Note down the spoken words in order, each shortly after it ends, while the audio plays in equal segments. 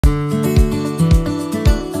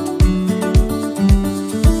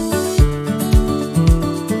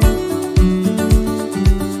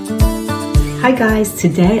Hi guys,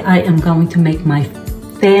 today I am going to make my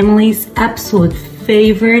family's absolute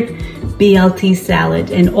favorite BLT salad,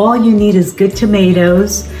 and all you need is good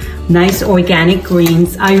tomatoes, nice organic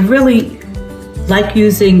greens. I really like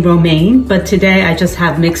using romaine, but today I just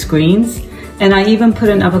have mixed greens, and I even put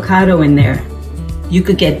an avocado in there. You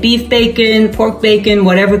could get beef bacon, pork bacon,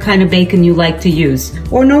 whatever kind of bacon you like to use,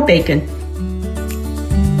 or no bacon.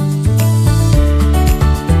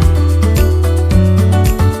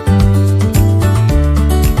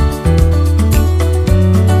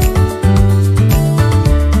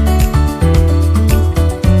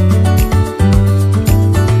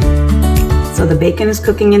 So the bacon is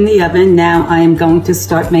cooking in the oven. Now I am going to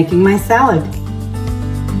start making my salad.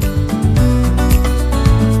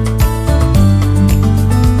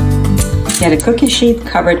 Get a cookie sheet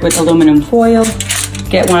covered with aluminum foil.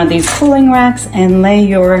 Get one of these cooling racks and lay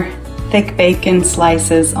your thick bacon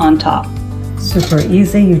slices on top. Super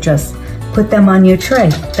easy, you just put them on your tray.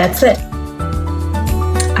 That's it.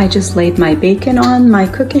 I just laid my bacon on my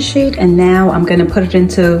cookie sheet, and now I'm gonna put it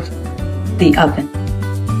into the oven.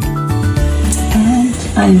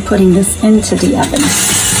 I'm putting this into the oven.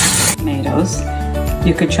 Tomatoes.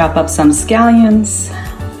 You could chop up some scallions.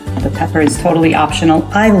 The pepper is totally optional.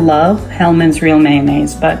 I love Hellmann's real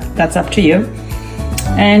mayonnaise, but that's up to you.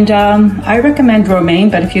 And I recommend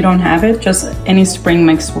romaine, but if you don't have it, just any spring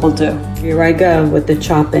mix will do. Here I go with the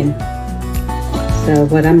chopping. So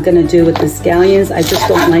what I'm gonna do with the scallions, I just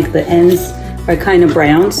don't like the ends are kind of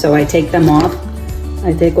brown, so I take them off.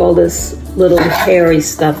 I take all this little hairy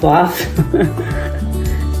stuff off.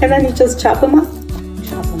 And then you just chop them up.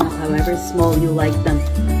 Chop them up however small you like them.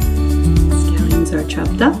 Scallions are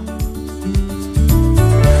chopped up.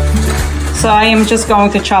 So I am just going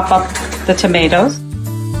to chop up the tomatoes.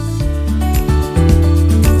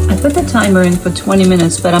 I put the timer in for 20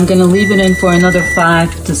 minutes, but I'm gonna leave it in for another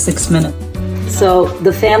 5 to 6 minutes. So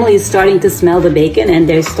the family is starting to smell the bacon, and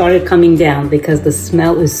they started coming down because the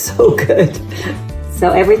smell is so good. So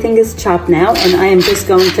everything is chopped now, and I am just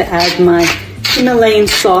going to add my Himalayan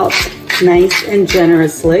salt, nice and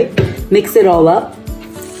generously. Mix it all up.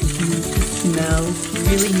 Smell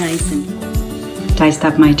really nice and diced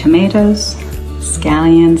up my tomatoes,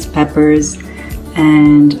 scallions, peppers,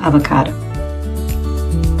 and avocado.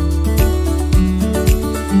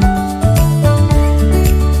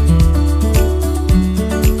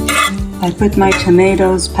 I put my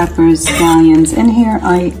tomatoes, peppers, scallions in here.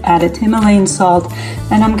 I added Himalayan salt,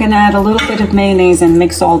 and I'm gonna add a little bit of mayonnaise and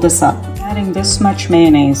mix all this up. Adding this much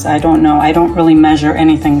mayonnaise, I don't know. I don't really measure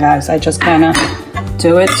anything, guys. I just kind of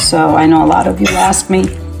do it. So I know a lot of you ask me,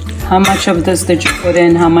 how much of this did you put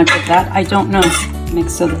in? How much of that? I don't know.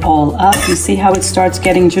 Mix it all up. You see how it starts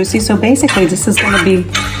getting juicy? So basically, this is going to be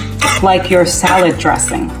like your salad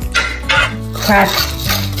dressing. Cracked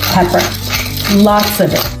pepper, lots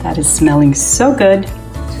of it. That is smelling so good.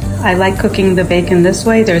 I like cooking the bacon this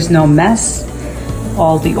way. There's no mess.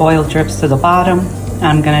 All the oil drips to the bottom.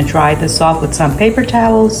 I'm gonna dry this off with some paper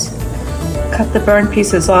towels, cut the burnt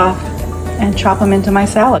pieces off, and chop them into my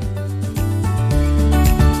salad.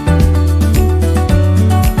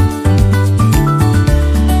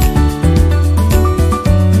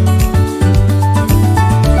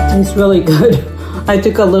 It's really good. I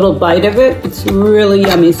took a little bite of it. It's really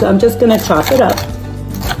yummy, so I'm just gonna chop it up.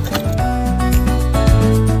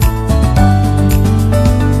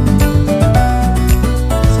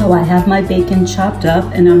 So I have my bacon chopped up,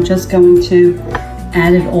 and I'm just going to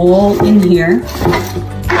add it all in here.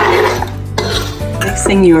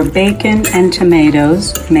 Mixing your bacon and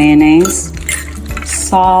tomatoes, mayonnaise,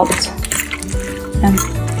 salt, and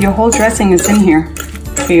your whole dressing is in here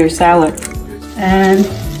for your salad. And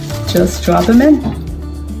just drop them in.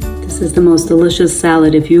 This is the most delicious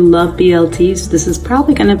salad. If you love BLTs, this is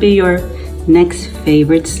probably gonna be your next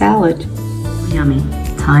favorite salad. Yummy.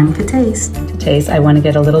 Time to taste. I want to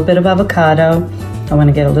get a little bit of avocado. I want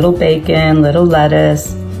to get a little bacon, little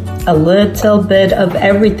lettuce, a little bit of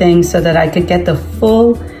everything so that I could get the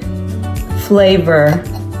full flavor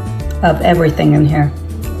of everything in here.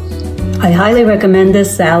 I highly recommend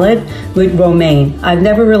this salad with romaine. I've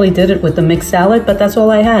never really did it with the mixed salad, but that's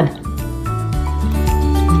all I had.